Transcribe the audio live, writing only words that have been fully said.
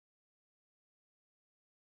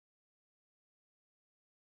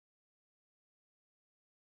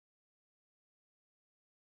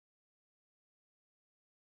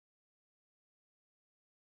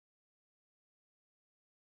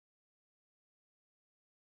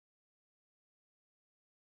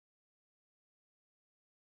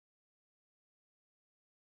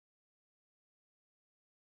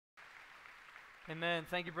Amen.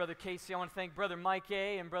 Thank you, Brother Casey. I want to thank Brother Mike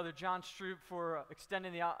A. and Brother John Stroop for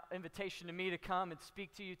extending the invitation to me to come and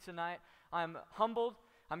speak to you tonight. I'm humbled,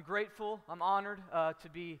 I'm grateful, I'm honored to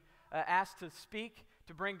be asked to speak,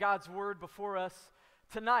 to bring God's word before us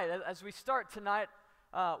tonight. As we start tonight,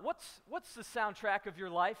 what's the soundtrack of your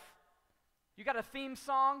life? You got a theme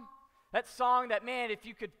song? That song that, man, if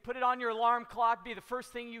you could put it on your alarm clock, be the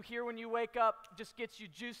first thing you hear when you wake up, just gets you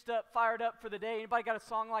juiced up, fired up for the day. Anybody got a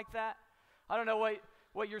song like that? I don't know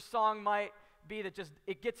what your song might be that just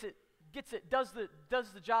does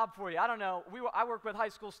the job for you. I don't know. I work with high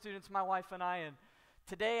school students, my wife and I, and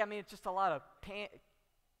today, I mean, it's just a lot of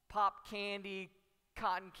pop candy,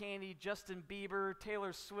 cotton candy, Justin Bieber,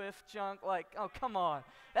 Taylor Swift junk. Like, oh, come on.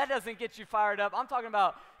 That doesn't get you fired up. I'm talking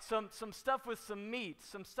about some stuff with some meat,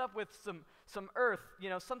 some stuff with some earth,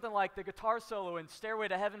 something like the guitar solo in Stairway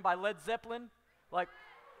to Heaven by Led Zeppelin. Like,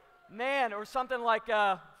 man, or something like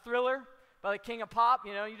Thriller by the King of Pop.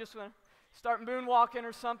 You just want to start moonwalking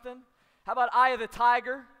or something. How about Eye of the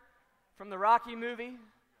Tiger from the Rocky movie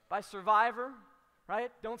by Survivor, right?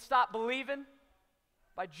 Don't Stop Believing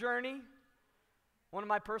by Journey. One of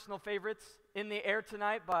my personal favorites, In the Air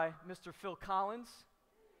Tonight by Mr. Phil Collins.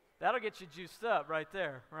 That'll get you juiced up right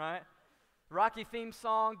there, right? Rocky theme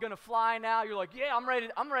song, Gonna Fly Now. You're like, yeah, I'm ready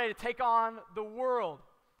to take on the world.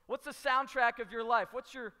 What's the soundtrack of your life?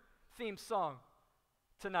 What's your theme song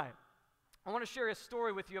tonight? I want to share a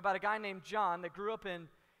story with you about a guy named John that grew up in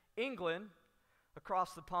England,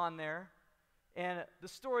 across the pond there, and the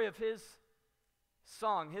story of his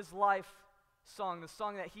song, his life song, the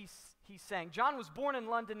song that he sang. John was born in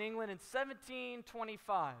London, England in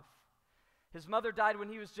 1725. His mother died when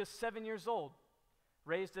he was just 7 years old,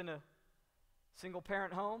 raised in a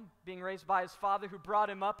single-parent home, being raised by his father who brought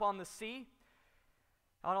him up on the sea,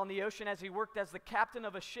 out on the ocean as he worked as the captain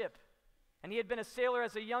of a ship. And he had been a sailor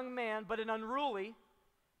as a young man, but an unruly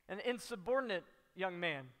and insubordinate young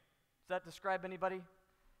man. Does that describe anybody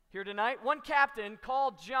here tonight? One captain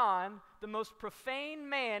called John the most profane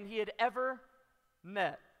man he had ever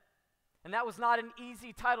met. And that was not an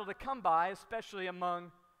easy title to come by, especially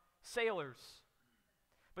among sailors.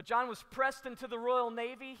 But John was pressed into the Royal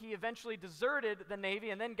Navy. He eventually deserted the Navy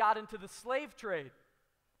and then got into the slave trade.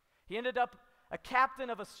 He ended up a captain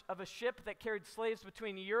of a ship that carried slaves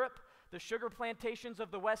between Europe, the sugar plantations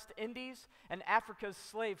of the West Indies, and Africa's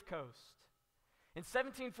slave coast. In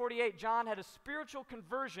 1748, John had a spiritual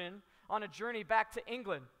conversion on a journey back to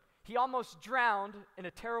England. He almost drowned in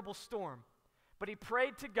a terrible storm, but he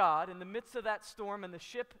prayed to God in the midst of that storm, and the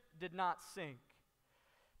ship did not sink.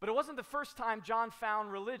 But it wasn't the first time John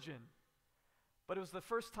found religion, but it was the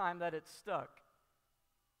first time that it stuck.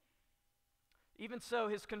 Even so,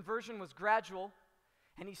 his conversion was gradual,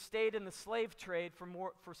 and he stayed in the slave trade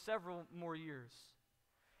for several more years.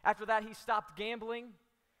 After that, he stopped gambling.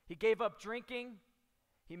 He gave up drinking.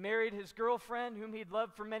 He married his girlfriend, whom he'd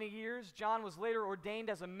loved for many years. John was later ordained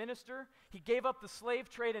as a minister. He gave up the slave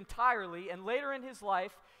trade entirely, and later in his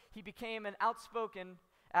life, he became an outspoken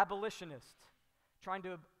abolitionist, trying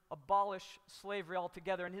to abolish slavery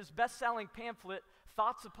altogether. In his best-selling pamphlet,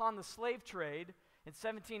 Thoughts Upon the Slave Trade, in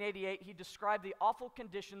 1788, he described the awful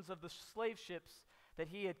conditions of the slave ships that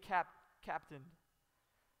he had captained.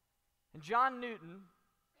 And John Newton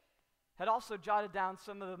had also jotted down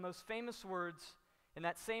some of the most famous words in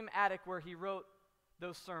that same attic where he wrote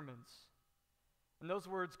those sermons. And those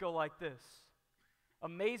words go like this: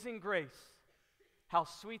 Amazing grace, how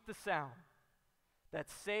sweet the sound that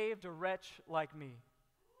saved a wretch like me.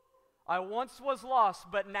 I once was lost,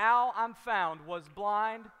 but now I'm found, was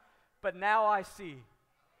blind, but now I see.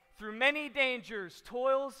 Through many dangers,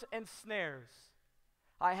 toils, and snares,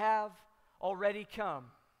 I have already come.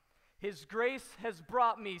 His grace has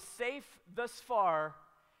brought me safe thus far,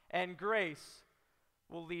 and grace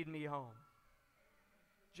will lead me home.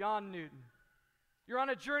 John Newton. You're on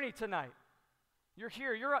a journey tonight. You're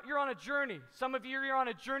here. You're on a journey. Some of you are on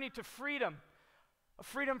a journey to freedom, a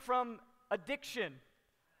freedom from addiction.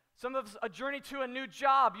 Some of us, a journey to a new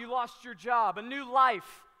job. You lost your job, a new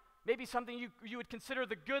life. Maybe something you would consider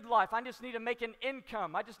the good life. I just need to make an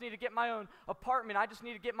income. I just need to get my own apartment. I just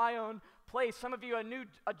need to get my own place. Some of you,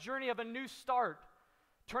 a journey of a new start.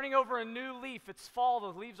 Turning over a new leaf. It's fall.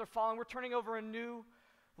 The leaves are falling. We're turning over a new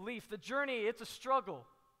leaf. The journey, it's a struggle.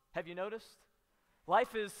 Have you noticed?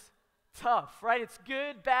 Life is tough, right? It's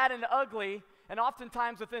good, bad, and ugly, and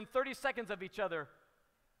oftentimes within 30 seconds of each other.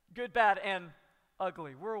 Good, bad, and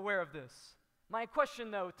ugly. We're aware of this. My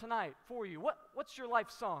question, though, tonight for you, what's your life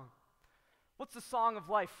song? What's the song of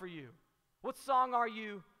life for you? What song are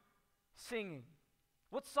you singing?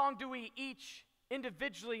 What song do we each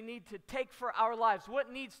individually need to take for our lives?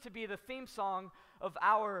 What needs to be the theme song of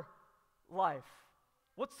our life?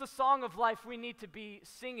 What's the song of life we need to be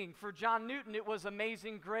singing? For John Newton, it was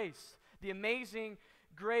Amazing Grace, the amazing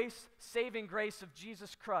grace, saving grace of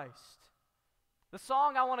Jesus Christ. The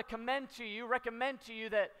song I want to recommend to you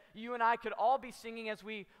that you and I could all be singing as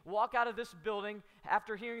we walk out of this building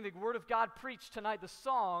after hearing the Word of God preached tonight. The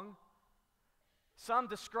song, some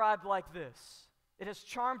described like this: it has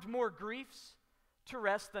charmed more griefs to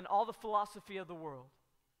rest than all the philosophy of the world.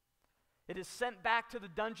 It has sent back to the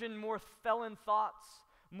dungeon more felon thoughts,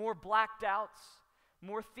 more black doubts,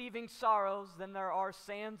 more thieving sorrows than there are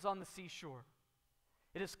sands on the seashore.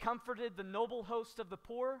 It has comforted the noble host of the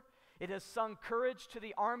poor. It has sung courage to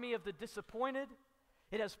the army of the disappointed.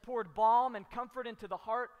 It has poured balm and comfort into the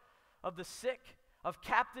heart of the sick, of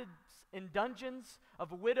captives in dungeons,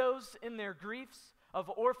 of widows in their griefs, of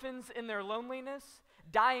orphans in their loneliness.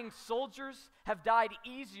 Dying soldiers have died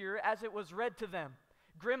easier as it was read to them.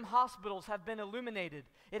 Grim hospitals have been illuminated.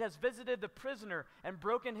 It has visited the prisoner and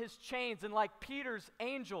broken his chains, and like Peter's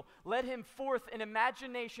angel, led him forth in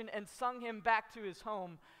imagination and sung him back to his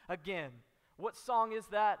home again. What song is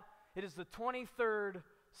that? It is the 23rd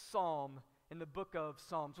Psalm in the book of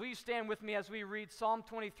Psalms. Will you stand with me as we read Psalm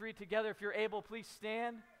 23 together? If you're able, please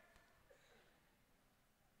stand.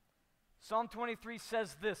 Psalm 23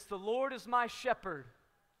 says this: "The Lord is my shepherd,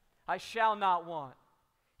 I shall not want.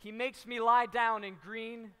 He makes me lie down in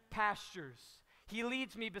green pastures. He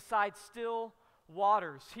leads me beside still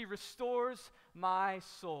waters. He restores my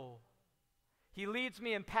soul. He leads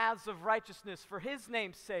me in paths of righteousness for his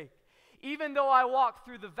name's sake. Even though I walk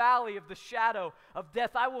through the valley of the shadow of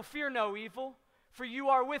death, I will fear no evil, for you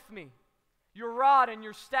are with me. Your rod and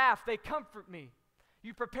your staff, they comfort me.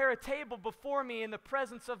 You prepare a table before me in the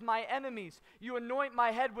presence of my enemies. You anoint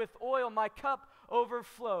my head with oil, my cup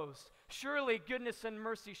overflows. Surely goodness and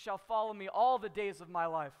mercy shall follow me all the days of my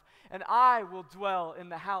life, and I will dwell in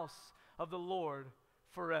the house of the Lord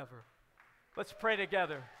forever." Let's pray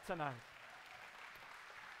together tonight.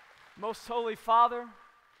 Most Holy Father,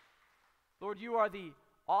 Lord, you are the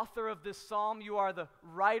author of this psalm. You are the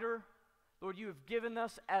writer. Lord, you have given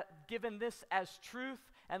this as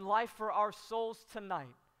truth and life for our souls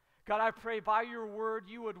tonight. God, I pray by your word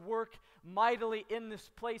you would work mightily in this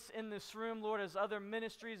place, in this room, Lord, as other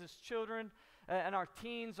ministries, as children and our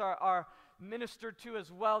teens are ministered to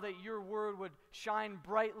as well, that your word would shine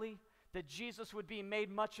brightly, that Jesus would be made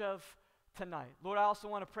much of tonight. Lord, I also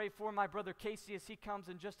want to pray for my brother Casey as he comes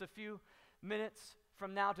in just a few minutes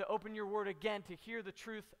from now to open your word again, to hear the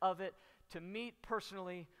truth of it, to meet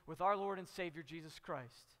personally with our Lord and Savior Jesus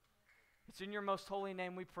Christ. It's in your most holy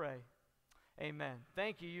name we pray. Amen.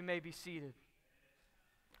 Thank you. You may be seated.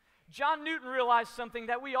 John Newton realized something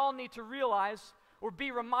that we all need to realize or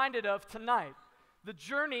be reminded of tonight. The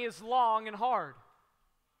journey is long and hard.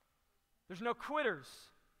 There's no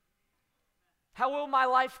quitters. How will my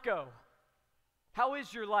life go? How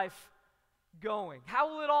is your life going? How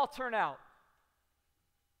will it all turn out?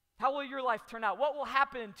 How will your life turn out? What will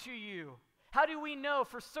happen to you? How do we know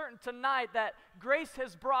for certain tonight that grace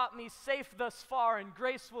has brought me safe thus far and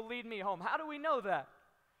grace will lead me home? How do we know that?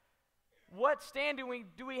 What standing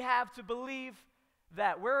do we have to believe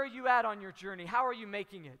that? Where are you at on your journey? How are you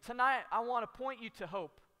making it? Tonight, I want to point you to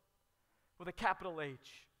hope with a capital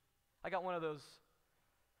H. I got one of those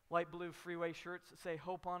light blue freeway shirts that say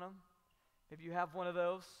hope on them. If you have one of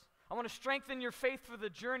those, I want to strengthen your faith for the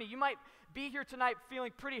journey. You might be here tonight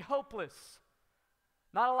feeling pretty hopeless.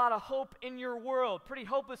 Not a lot of hope in your world, pretty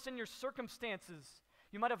hopeless in your circumstances.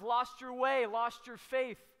 You might have lost your way, lost your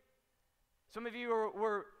faith. Some of you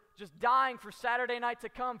were just dying for Saturday night to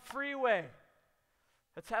come. Freeway.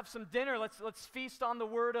 Let's have some dinner. Let's feast on the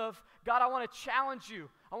word of God. I want to challenge you.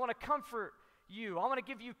 I want to comfort you. I want to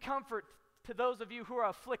give you comfort to those of you who are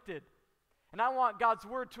afflicted. And I want God's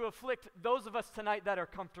word to afflict those of us tonight that are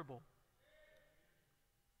comfortable.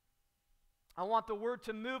 I want the word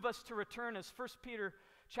to move us to return, as 1 Peter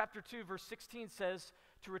chapter 2, verse 16 says,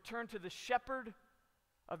 to return to the shepherd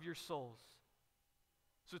of your souls.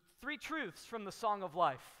 So 3 truths from the Song of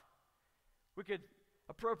Life. We could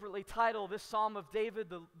appropriately title this Psalm of David,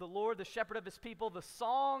 the Lord, the shepherd of his people, the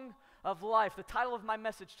Song of Life. The title of my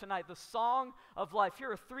message tonight, the Song of Life.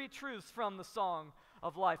 Here are 3 truths from the Song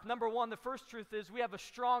of Life. Number 1, the first truth is we have a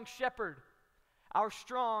strong shepherd. Our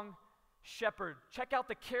strong shepherd. Check out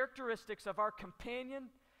the characteristics of our companion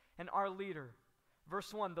and our leader.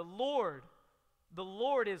 Verse 1, the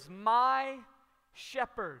Lord is my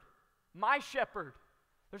shepherd. My shepherd.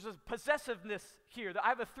 There's a possessiveness here. I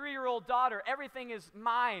have a 3-year-old daughter. Everything is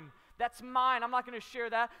mine. That's mine. I'm not going to share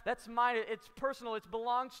that. That's mine. It's personal. It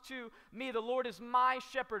belongs to me. The Lord is my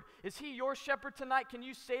shepherd. Is he your shepherd tonight? Can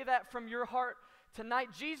you say that from your heart tonight?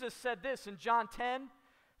 Jesus said this in John 10,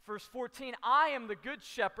 verse 14. I am the good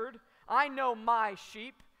shepherd. I know my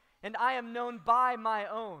sheep, and I am known by my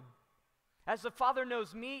own. As the Father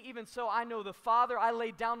knows me, even so I know the Father. I lay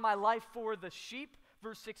down my life for the sheep.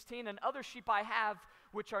 Verse 16, and other sheep I have,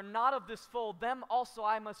 which are not of this fold, them also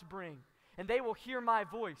I must bring, and they will hear my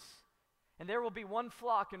voice, and there will be one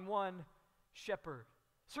flock and one shepherd.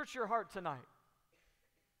 Search your heart tonight.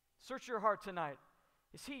 Search your heart tonight.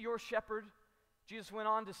 Is he your shepherd? Jesus went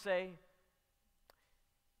on to say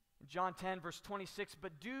in John 10, verse 26,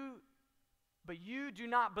 but you do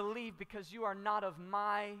not believe because you are not of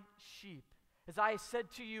my sheep. As I said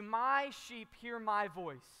to you, my sheep hear my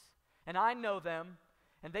voice, and I know them,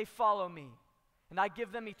 and they follow me. And I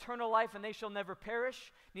give them eternal life, and they shall never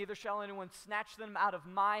perish, neither shall anyone snatch them out of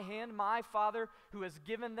my hand. My Father, who has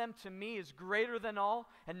given them to me, is greater than all,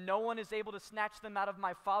 and no one is able to snatch them out of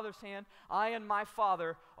my Father's hand. I and my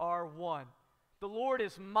Father are one. The Lord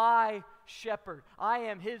is my shepherd. I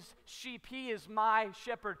am his sheep. He is my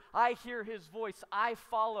shepherd. I hear his voice. I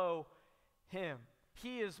follow him.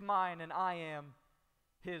 He is mine, and I am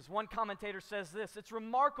his. One commentator says this: it's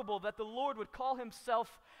remarkable that the Lord would call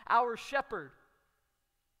himself our shepherd.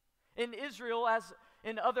 In Israel, as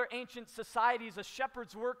in other ancient societies, a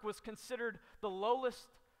shepherd's work was considered the lowest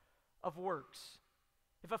of works.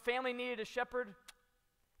 If a family needed a shepherd,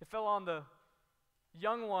 it fell on the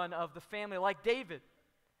young one of the family, like David,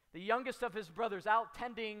 the youngest of his brothers, out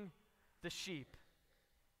tending the sheep.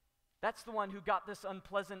 That's the one who got this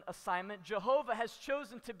unpleasant assignment. Jehovah has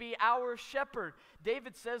chosen to be our shepherd.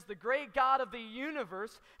 David says, the great God of the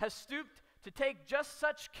universe has stooped to take just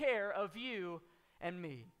such care of you and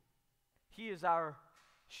me. He is our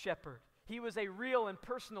shepherd. He was a real and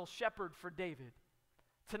personal shepherd for David.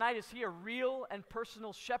 Tonight, is he a real and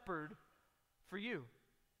personal shepherd for you?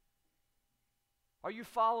 Are you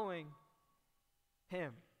following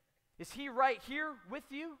him? Is he right here with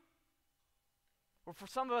you? Or for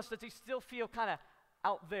some of us, does he still feel kind of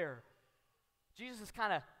out there? Jesus is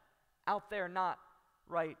kind of out there, not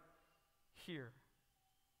right here.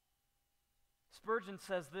 Spurgeon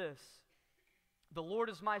says this: the Lord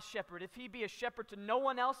is my shepherd. If he be a shepherd to no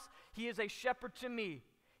one else, he is a shepherd to me.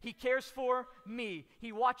 He cares for me.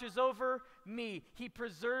 He watches over me. He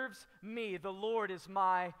preserves me. The Lord is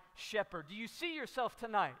my shepherd. Do you see yourself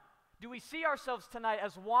tonight? Do we see ourselves tonight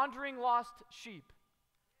as wandering, lost sheep?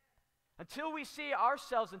 Until we see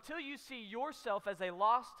ourselves, until you see yourself as a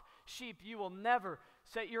lost sheep, you will never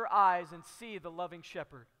set your eyes and see the loving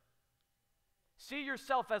shepherd. See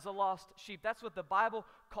yourself as a lost sheep. That's what the Bible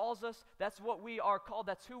calls us. That's what we are called.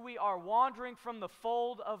 That's who we are, wandering from the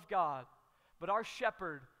fold of God. But our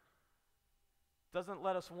shepherd doesn't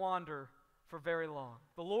let us wander for very long.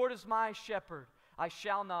 The Lord is my shepherd. I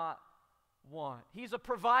shall not want. He's a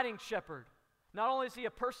providing shepherd. Not only is he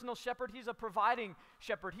a personal shepherd, he's a providing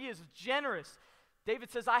shepherd. He is generous. David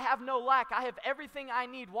says, I have no lack. I have everything I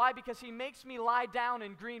need. Why? Because he makes me lie down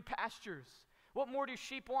in green pastures. What more do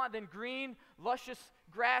sheep want than green, luscious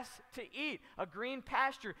grass to eat? A green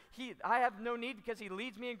pasture. I have no need because he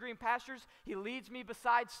leads me in green pastures. He leads me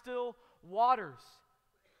beside still waters.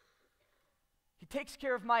 He takes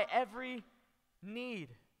care of my every need.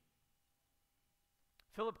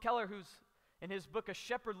 Philip Keller, who's in his book, A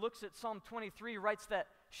Shepherd Looks at Psalm 23, writes that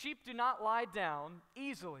sheep do not lie down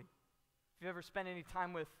easily. If you've ever spent any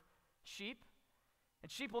time with sheep,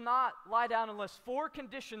 and sheep will not lie down unless 4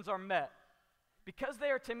 conditions are met. Because they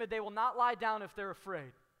are timid, they will not lie down if they're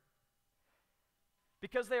afraid.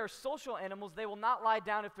 Because they are social animals, they will not lie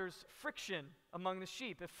down if there's friction among the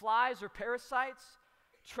sheep. If flies or parasites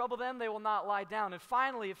trouble them, they will not lie down. And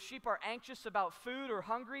finally, if sheep are anxious about food or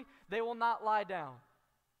hungry, they will not lie down.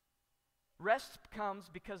 Rest comes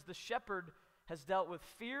because the shepherd has dealt with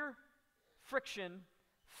fear, friction,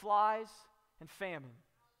 flies, and famine.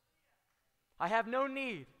 I have no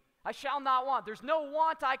need. I shall not want. There's no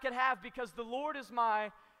want I could have because the Lord is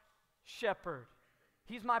my shepherd.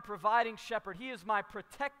 He's my providing shepherd. He is my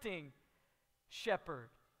protecting shepherd.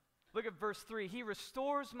 Look at verse 3. He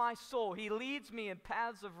restores my soul. He leads me in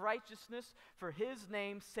paths of righteousness for his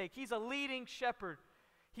name's sake. He's a leading shepherd.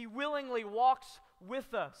 He willingly walks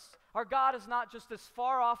with us. Our God is not just this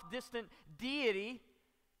far off, distant deity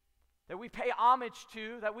that we pay homage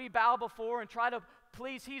to, that we bow before and try to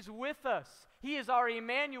please. He's with us. He is our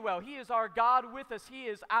Emmanuel. He is our God with us. He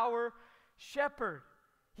is our shepherd.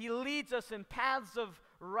 He leads us in paths of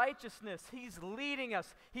righteousness. He's leading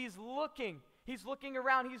us. He's looking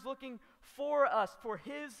around. He's looking for us, for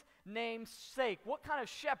his name's sake. What kind of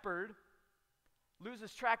shepherd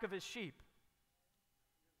loses track of his sheep?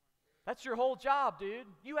 That's your whole job, dude.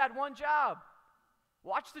 You had one job.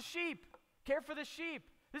 Watch the sheep. Care for the sheep.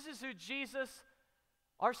 This is who Jesus,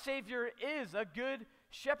 our Savior, is, a good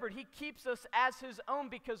shepherd. He keeps us as his own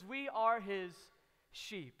because we are his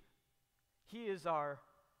sheep. He is our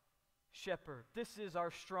shepherd. This is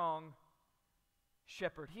our strong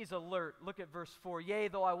shepherd. He's alert. Look at verse 4. Yea,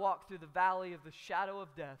 though I walk through the valley of the shadow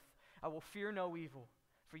of death, I will fear no evil,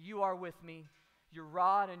 for you are with me. Your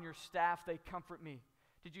rod and your staff, they comfort me.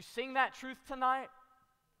 Did you sing that truth tonight?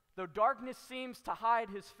 Though darkness seems to hide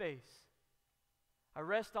his face, I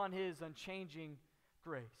rest on his unchanging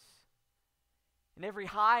grace. In every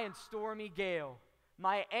high and stormy gale,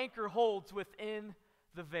 my anchor holds within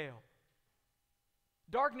the veil.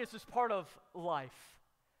 Darkness is part of life.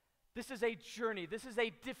 This is a journey. This is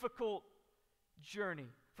a difficult journey.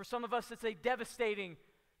 For some of us, it's a devastating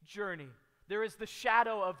journey. There is the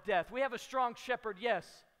shadow of death. We have a strong shepherd, yes,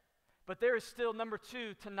 but there is still, number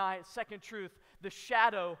 2 tonight, second truth, the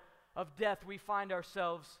shadow of death we find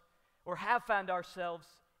ourselves or have found ourselves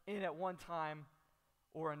in at one time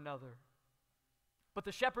or another. But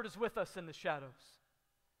the shepherd is with us in the shadows.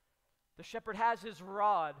 The shepherd has his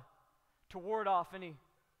rod to ward off any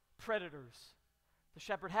predators. The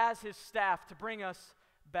shepherd has his staff to bring us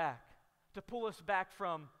back, to pull us back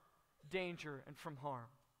from danger and from harm.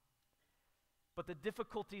 But the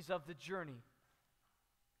difficulties of the journey.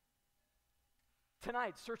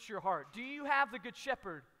 Tonight, search your heart. Do you have the good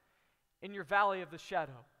shepherd in your valley of the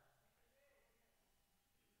shadow?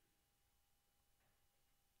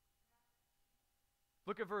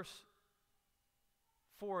 Look at verse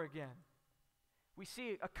 4 again. We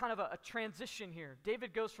see a kind of a transition here.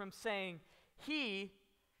 David goes from saying he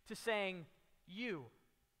to saying you.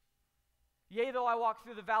 Yea, though I walk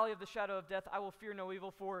through the valley of the shadow of death, I will fear no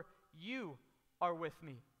evil, for you are with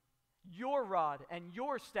me. Your rod and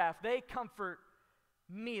your staff, they comfort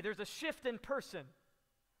me. There's a shift in person.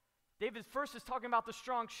 David first is talking about the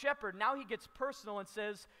strong shepherd. Now he gets personal and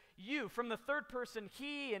says you. From the third person,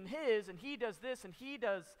 he and his, and he does this and he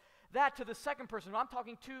does that, to the second person. I'm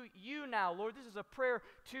talking to you now, Lord. This is a prayer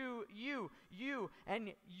to you, you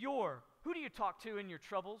and your. Who do you talk to in your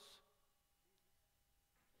troubles?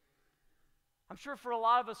 I'm sure for a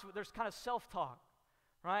lot of us, there's kind of self-talk,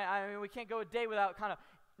 right? I mean, we can't go a day without kind of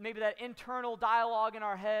maybe that internal dialogue in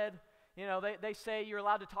our head. You know, they say you're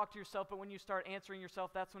allowed to talk to yourself, but when you start answering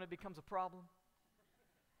yourself, that's when it becomes a problem.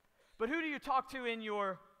 But who do you talk to in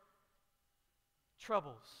your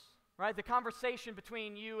troubles, right? The conversation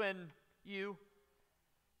between you and you.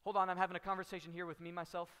 Hold on, I'm having a conversation here with me,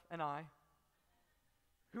 myself, and I.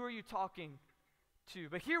 Who are you talking to?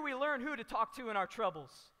 But here we learn who to talk to in our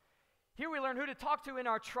troubles. Here we learn who to talk to in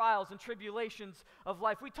our trials and tribulations of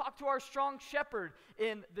life. We talk to our strong shepherd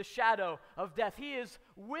in the shadow of death. He is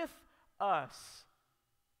with us.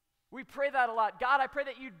 We pray that a lot. God, I pray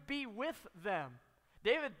that you'd be with them.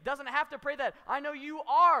 David doesn't have to pray that. I know you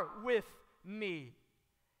are with me.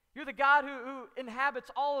 You're the God who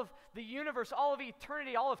inhabits all of the universe, all of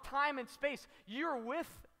eternity, all of time and space. You're with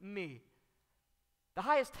me. The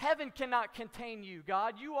highest heaven cannot contain you,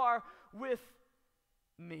 God. You are with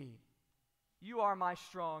me. You are my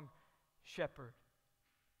strong shepherd.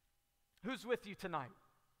 Who's with you tonight?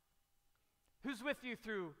 Who's with you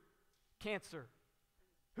through cancer?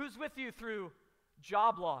 Who's with you through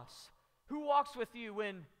job loss? Who walks with you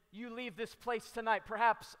when you leave this place tonight,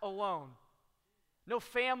 perhaps alone? No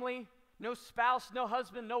family, no spouse, no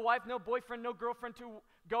husband, no wife, no boyfriend, no girlfriend to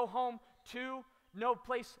go home to, no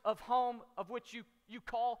place of home of which you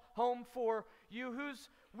call home for you. Who's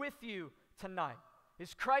with you tonight?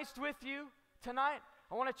 Is Christ with you tonight?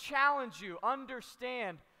 I want to challenge you.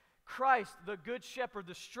 Understand, Christ, the good shepherd,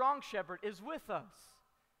 the strong shepherd, is with us.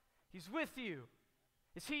 He's with you.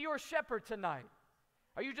 Is he your shepherd tonight?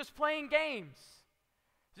 Are you just playing games?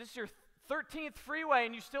 Is this your 13th freeway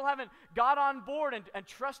and you still haven't got on board and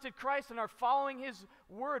trusted Christ and are following his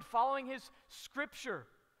word, following his scripture,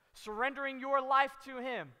 surrendering your life to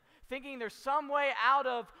him, thinking there's some way out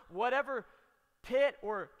of whatever pit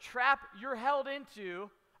or trap you're held into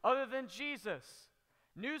other than Jesus?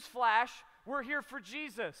 Newsflash, we're here for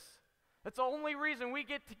Jesus. That's the only reason we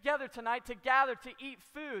get together tonight, to gather to eat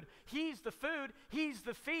food. He's the food. He's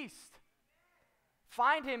the feast.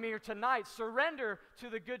 Find him here tonight. Surrender to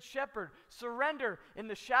the good shepherd. Surrender in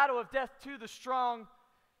the shadow of death to the strong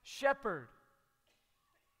shepherd.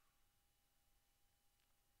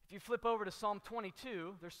 If you flip over to Psalm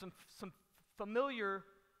 22, there's some familiar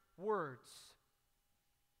words.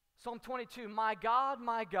 Psalm 22, my God,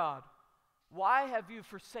 why have you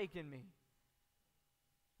forsaken me?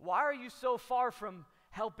 Why are you so far from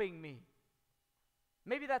helping me?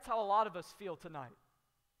 Maybe that's how a lot of us feel tonight.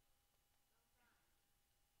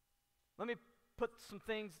 Let me put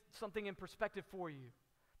something in perspective for you.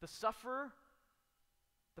 The sufferer,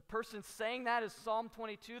 the person saying that is Psalm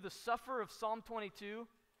 22. The sufferer of Psalm 22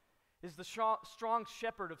 is the strong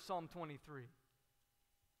shepherd of Psalm 23.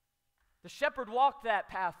 The shepherd walked that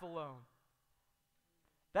path alone.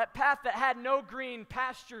 That path that had no green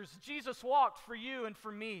pastures, Jesus walked for you and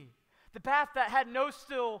for me. The path that had no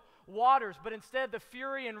still waters, but instead the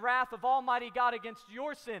fury and wrath of Almighty God against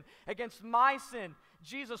your sin, against my sin.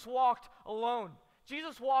 Jesus walked alone.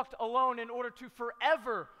 Jesus walked alone in order to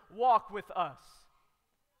forever walk with us.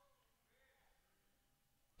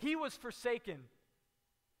 He was forsaken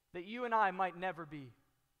that you and I might never be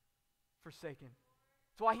forsaken.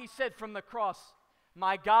 That's why he said from the cross,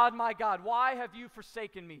 my God, why have you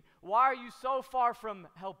forsaken me? Why are you so far from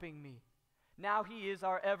helping me? Now he is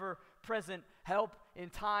our ever-present help in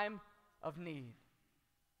time of need.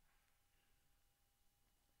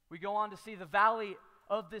 We go on to see the valley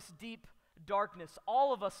of this deep darkness.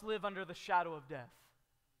 All of us live under the shadow of death.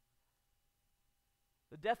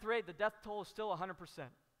 The death rate, the death toll is still 100%.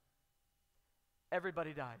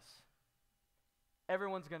 Everybody dies.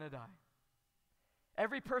 Everyone's going to die.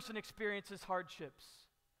 Every person experiences hardships.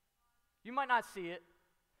 You might not see it.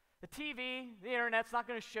 The TV, the internet's not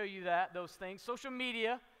going to show you those things. Social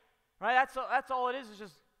media, right? That's all it is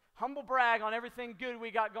just humble brag on everything good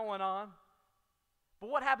we got going on. But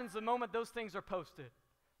what happens the moment those things are posted?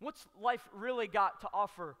 What's life really got to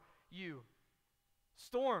offer you?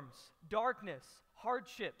 Storms, darkness,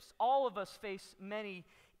 hardships. All of us face many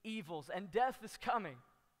evils, and death is coming.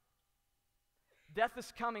 Death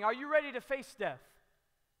is coming. Are you ready to face death?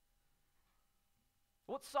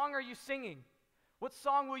 What song are you singing? What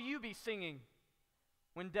song will you be singing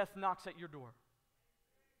when death knocks at your door?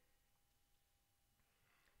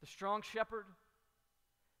 The strong shepherd,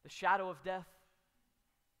 the shadow of death.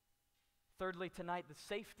 Thirdly, tonight, the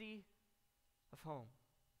safety of home.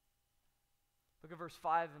 Look at verse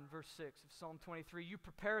 5 and verse 6 of Psalm 23. You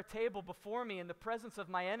prepare a table before me in the presence of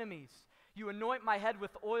my enemies. You anoint my head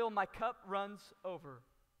with oil, my cup runs over.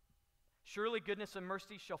 Surely goodness and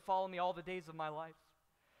mercy shall follow me all the days of my life,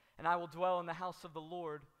 and I will dwell in the house of the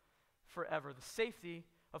Lord forever. The safety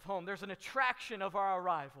of home. There's an attraction of our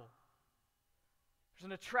arrival. There's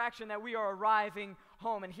an attraction that we are arriving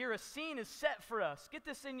home. And here a scene is set for us. Get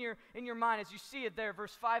this in your mind as you see it there,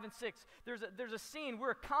 verse 5 and 6. There's a scene.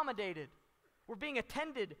 We're accommodated. We're being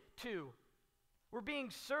attended to. We're being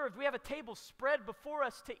served. We have a table spread before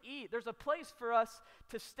us to eat. There's a place for us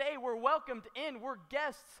to stay. We're welcomed in. We're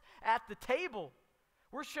guests at the table.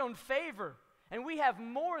 We're shown favor. And we have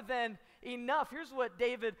more than enough. Here's what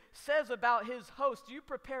David says about his host. You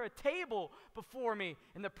prepare a table before me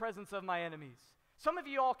in the presence of my enemies. Some of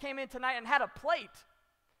you all came in tonight and had a plate.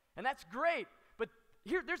 And that's great. But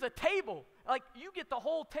there's a table. Like, you get the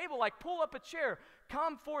whole table. Like, pull up a chair.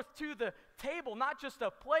 Come forth to the table. Not just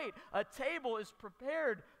a plate. A table is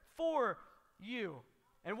prepared for you.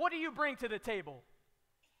 And what do you bring to the table?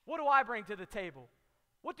 What do I bring to the table?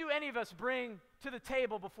 What do any of us bring to the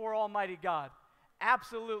table before Almighty God?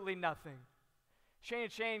 Absolutely nothing. Shane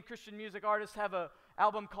and Shane, Christian music artists, have an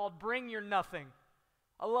album called Bring Your Nothing.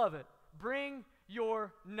 I love it. Bring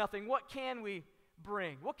your nothing. What can we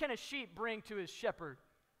bring? What can a sheep bring to his shepherd?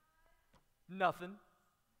 Nothing.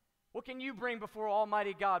 What can you bring before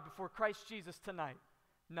Almighty God, before Christ Jesus tonight?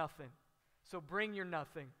 Nothing. So bring your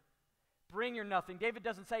nothing. Bring your nothing. David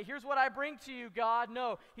doesn't say, here's what I bring to you, God.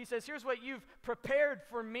 No, he says, here's what you've prepared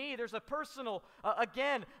for me. There's a personal,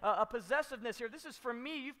 a possessiveness here. This is for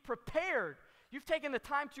me. You've prepared. You've taken the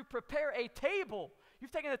time to prepare a table.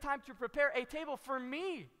 You've taken the time to prepare a table for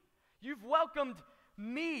me. You've welcomed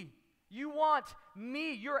me. You want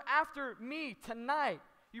me. You're after me tonight.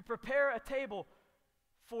 You prepare a table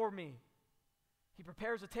for me. He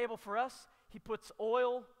prepares a table for us. He puts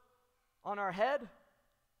oil on our head.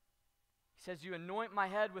 He says, you anoint my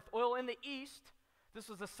head with oil. In the East, this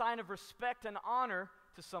was a sign of respect and honor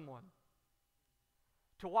to someone.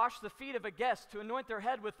 To wash the feet of a guest, to anoint their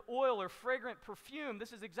head with oil or fragrant perfume.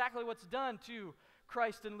 This is exactly what's done to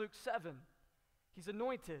Christ in Luke 7. He's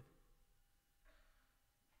anointed.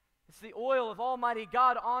 It's the oil of Almighty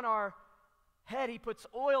God on our head. He puts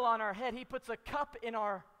oil on our head. He puts a cup in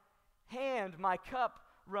our hand. My cup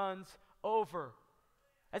runs over.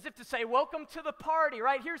 As if to say, welcome to the party,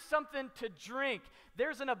 right? Here's something to drink.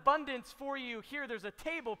 There's an abundance for you here. There's a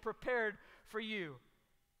table prepared for you.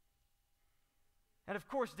 And of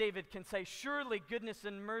course, David can say, surely goodness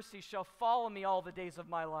and mercy shall follow me all the days of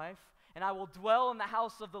my life, and I will dwell in the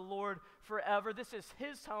house of the Lord forever. This is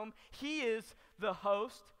his home. He is the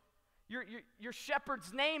host. Your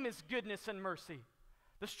shepherd's name is goodness and mercy.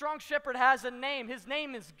 The strong shepherd has a name. His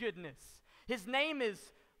name is goodness. His name is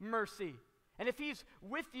mercy. And if he's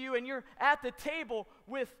with you and you're at the table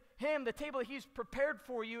with him, the table that he's prepared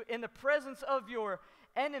for you in the presence of your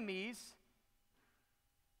enemies,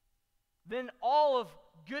 then all of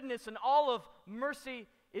goodness and all of mercy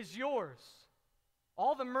is yours.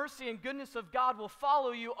 All the mercy and goodness of God will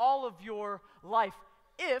follow you all of your life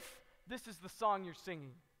if this is the song you're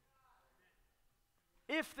singing.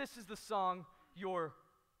 If this is the song you're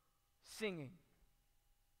singing.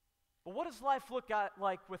 But what does life look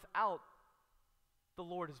like without the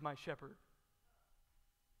Lord as my shepherd?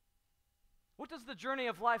 What does the journey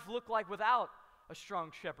of life look like without a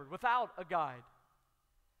strong shepherd, without a guide,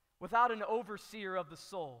 without an overseer of the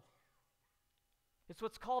soul? It's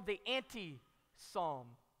what's called the anti-psalm,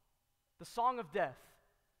 the song of death.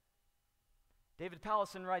 David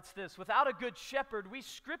Powlison writes this: without a good shepherd, we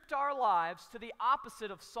script our lives to the opposite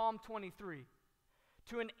of Psalm 23,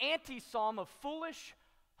 to an anti-psalm of foolish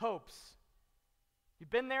hopes. You've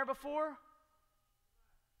been there before?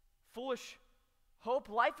 Foolish hope.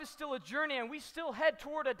 Life is still a journey, and we still head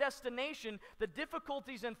toward a destination. The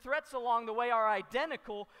difficulties and threats along the way are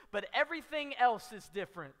identical, but everything else is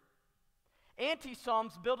different.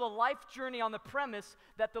 Anti-psalms build a life journey on the premise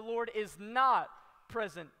that the Lord is not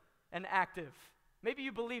present and active. Maybe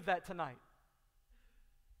you believe that tonight.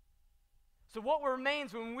 So what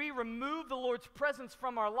remains when we remove the Lord's presence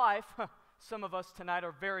from our life, some of us tonight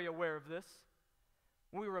are very aware of this,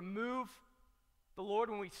 when we remove the Lord,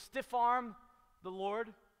 when we stiff-arm the Lord,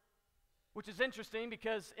 which is interesting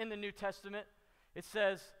because in the New Testament it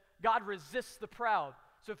says God resists the proud.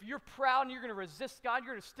 So if you're proud and you're going to resist God,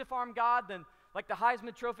 you're going to stiff-arm God, then like the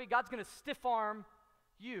Heisman Trophy, God's going to stiff-arm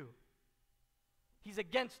you. He's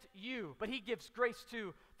against you, but he gives grace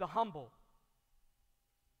to the humble.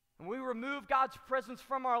 When we remove God's presence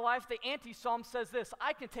from our life, the anti-psalm says this: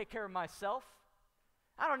 I can take care of myself.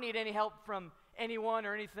 I don't need any help from anyone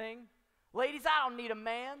or anything. Ladies, I don't need a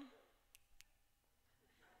man.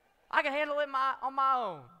 I can handle it on my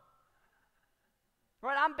own.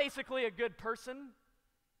 Right? I'm basically a good person.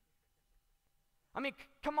 I mean,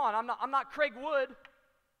 come on, I'm not Craig Wood.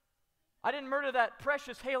 I didn't murder that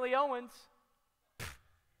precious Haley Owens.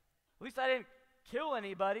 At least I didn't kill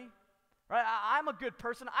anybody. Right? I'm a good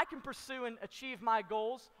person. I can pursue and achieve my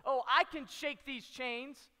goals. Oh, I can shake these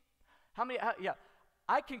chains. Yeah,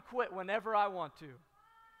 I can quit whenever I want to.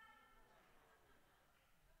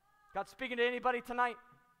 God speaking to anybody tonight?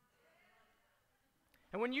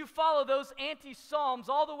 And when you follow those anti-psalms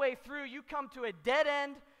all the way through, you come to a dead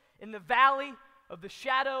end in the valley of the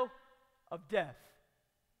shadow of death.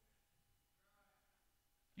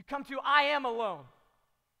 You come to, I am alone.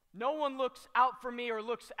 No one looks out for me or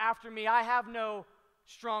looks after me. I have no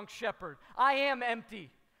strong shepherd. I am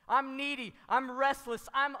empty. I'm needy. I'm restless.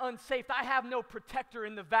 I'm unsafe. I have no protector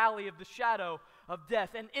in the valley of the shadow of death.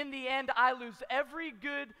 And in the end, I lose every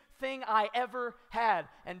good thing I ever had,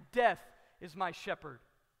 and death is my shepherd.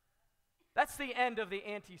 That's the end of the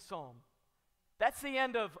anti-psalm. That's the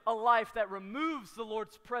end of a life that removes the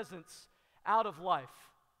Lord's presence out of life,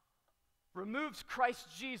 removes Christ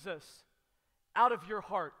Jesus out of your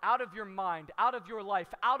heart, out of your mind, out of your life,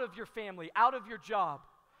 out of your family, out of your job,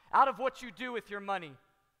 out of what you do with your money.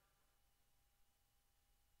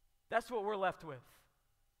 That's what we're left with.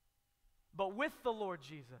 But with the Lord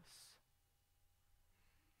Jesus,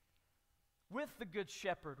 with the good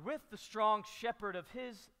shepherd, with the strong shepherd of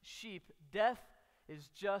his sheep, death is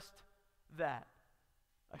just that,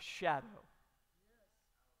 a shadow.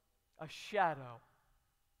 A shadow.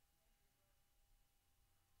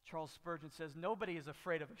 Charles Spurgeon says, nobody is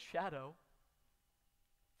afraid of a shadow,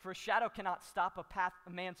 for a shadow cannot stop a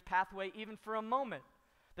man's pathway even for a moment.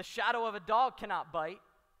 The shadow of a dog cannot bite.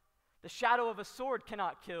 The shadow of a sword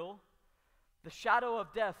cannot kill. The shadow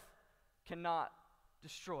of death cannot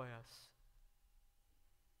destroy us.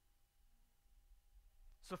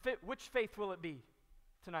 So which faith will it be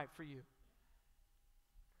tonight for you?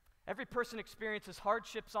 Every person experiences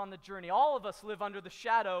hardships on the journey. All of us live under the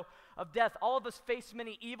shadow of death. All of us face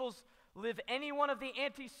many evils. Live any one of the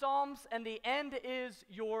anti-psalms, and the end is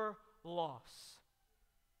your loss.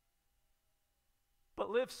 But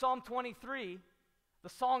live Psalm 23, the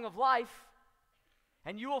song of life,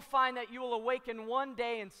 and you will find that you will awaken one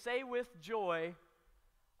day and say with joy,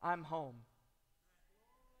 I'm home.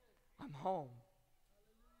 I'm home.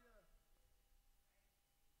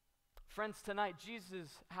 Friends, tonight, Jesus is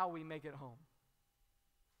how we make it home.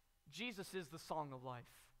 Jesus is the song of life.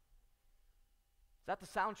 Is that the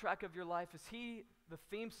soundtrack of your life? Is he the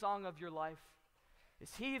theme song of your life?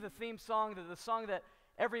 Is he the theme song, the song that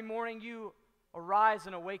every morning you arise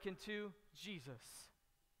and awaken to? Jesus.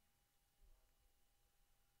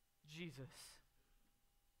 Jesus.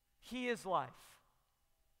 He is life.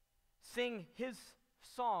 Sing his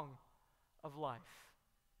song of life.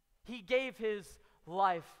 He gave his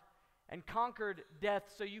life and conquered death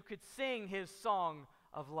so you could sing his song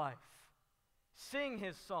of life. Sing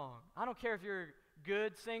his song. I don't care if you're a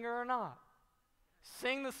good singer or not.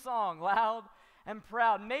 Sing the song loud and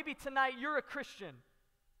proud. Maybe tonight you're a Christian,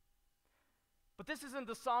 but this isn't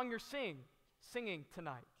the song you're singing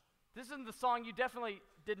tonight. This isn't the song you definitely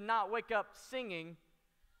did not wake up singing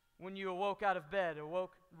when you awoke out of bed,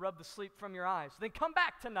 rubbed the sleep from your eyes. Then come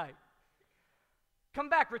back tonight. Come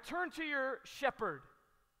back, return to your shepherd.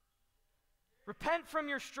 Repent from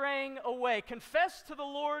your straying away. Confess to the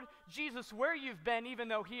Lord Jesus where you've been, even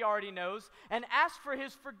though he already knows, and ask for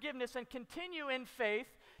his forgiveness and continue in faith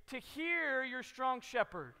to hear your strong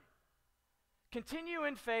shepherd. Continue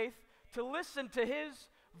in faith to listen to his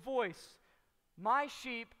voice. My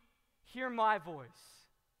sheep hear my voice.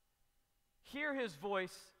 Hear his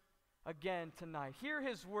voice again tonight. Hear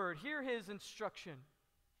his word. Hear his instruction.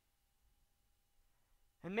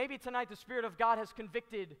 And maybe tonight the Spirit of God has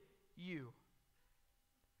convicted you.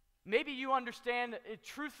 Maybe you understand it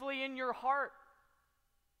truthfully in your heart.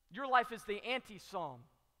 Your life is the anti-psalm.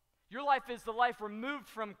 Your life is the life removed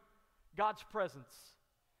from God's presence.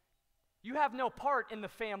 You have no part in the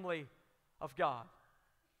family of God.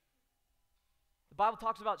 The Bible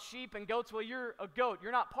talks about sheep and goats. Well, you're a goat.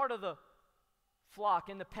 You're not part of the flock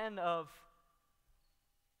in the pen of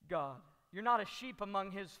God. You're not a sheep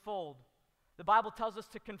among his fold. The Bible tells us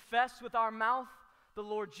to confess with our mouth the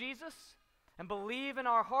Lord Jesus and believe in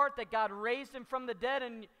our heart that God raised him from the dead,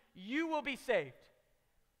 and you will be saved.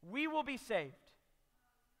 We will be saved.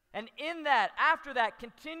 And in that, after that,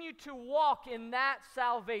 continue to walk in that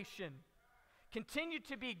salvation. Continue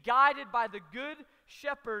to be guided by the good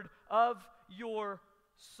shepherd of your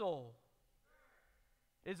soul.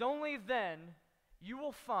 It is only then you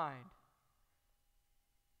will find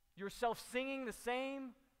yourself singing the same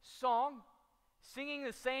song, singing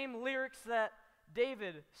the same lyrics that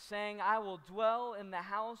David sang, I will dwell in the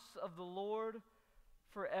house of the Lord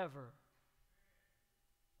forever.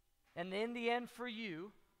 And in the end for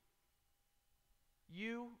you,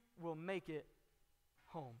 you will make it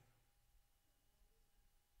home.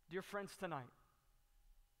 Dear friends, tonight,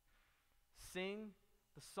 sing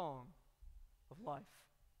the song of life.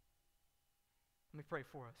 Let me pray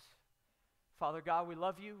for us. Father God, we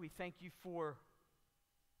love you. We thank you for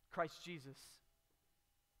Christ Jesus.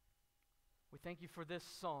 We thank you for this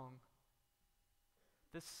song,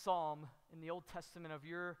 this psalm in the Old Testament of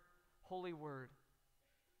your holy word.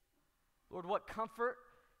 Lord, what comfort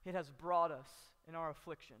it has brought us in our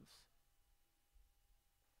afflictions.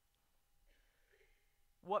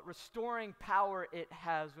 What restoring power it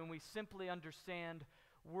has when we simply understand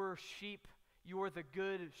we're sheep, you're the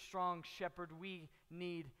good, strong shepherd, we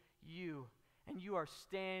need you. And you are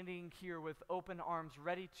standing here with open arms,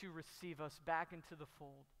 ready to receive us back into the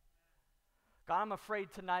fold. God, I'm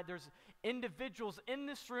afraid tonight there's individuals in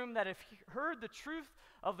this room that have heard the truth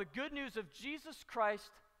of the good news of Jesus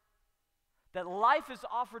Christ, that life is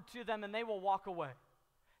offered to them, and they will walk away.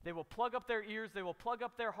 They will plug up their ears, they will plug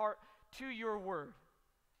up their heart to your word.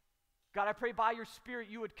 God, I pray by your Spirit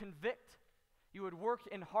you would convict, you would work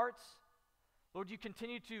in hearts. Lord, you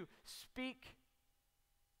continue to speak,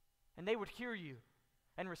 and they would hear you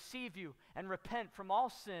and receive you and repent from all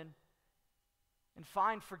sin and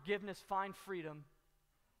find forgiveness, find freedom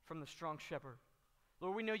from the strong shepherd.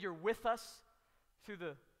 Lord, we know you're with us through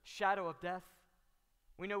the shadow of death.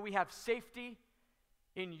 We know we have safety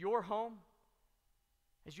in your home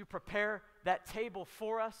as you prepare that table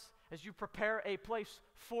for us, as you prepare a place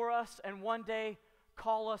for us, and one day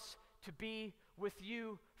call us to be with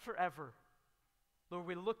you forever. Lord,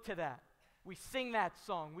 we look to that. We sing that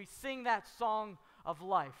song. We sing that song of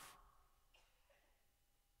life.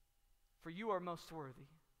 For you are most worthy.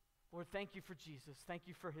 Lord, thank you for Jesus. Thank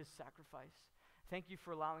you for his sacrifice. Thank you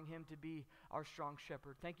for allowing him to be our strong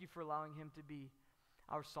shepherd. Thank you for allowing him to be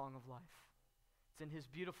our song of life. It's in his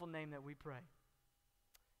beautiful name that we pray.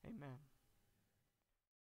 Amen.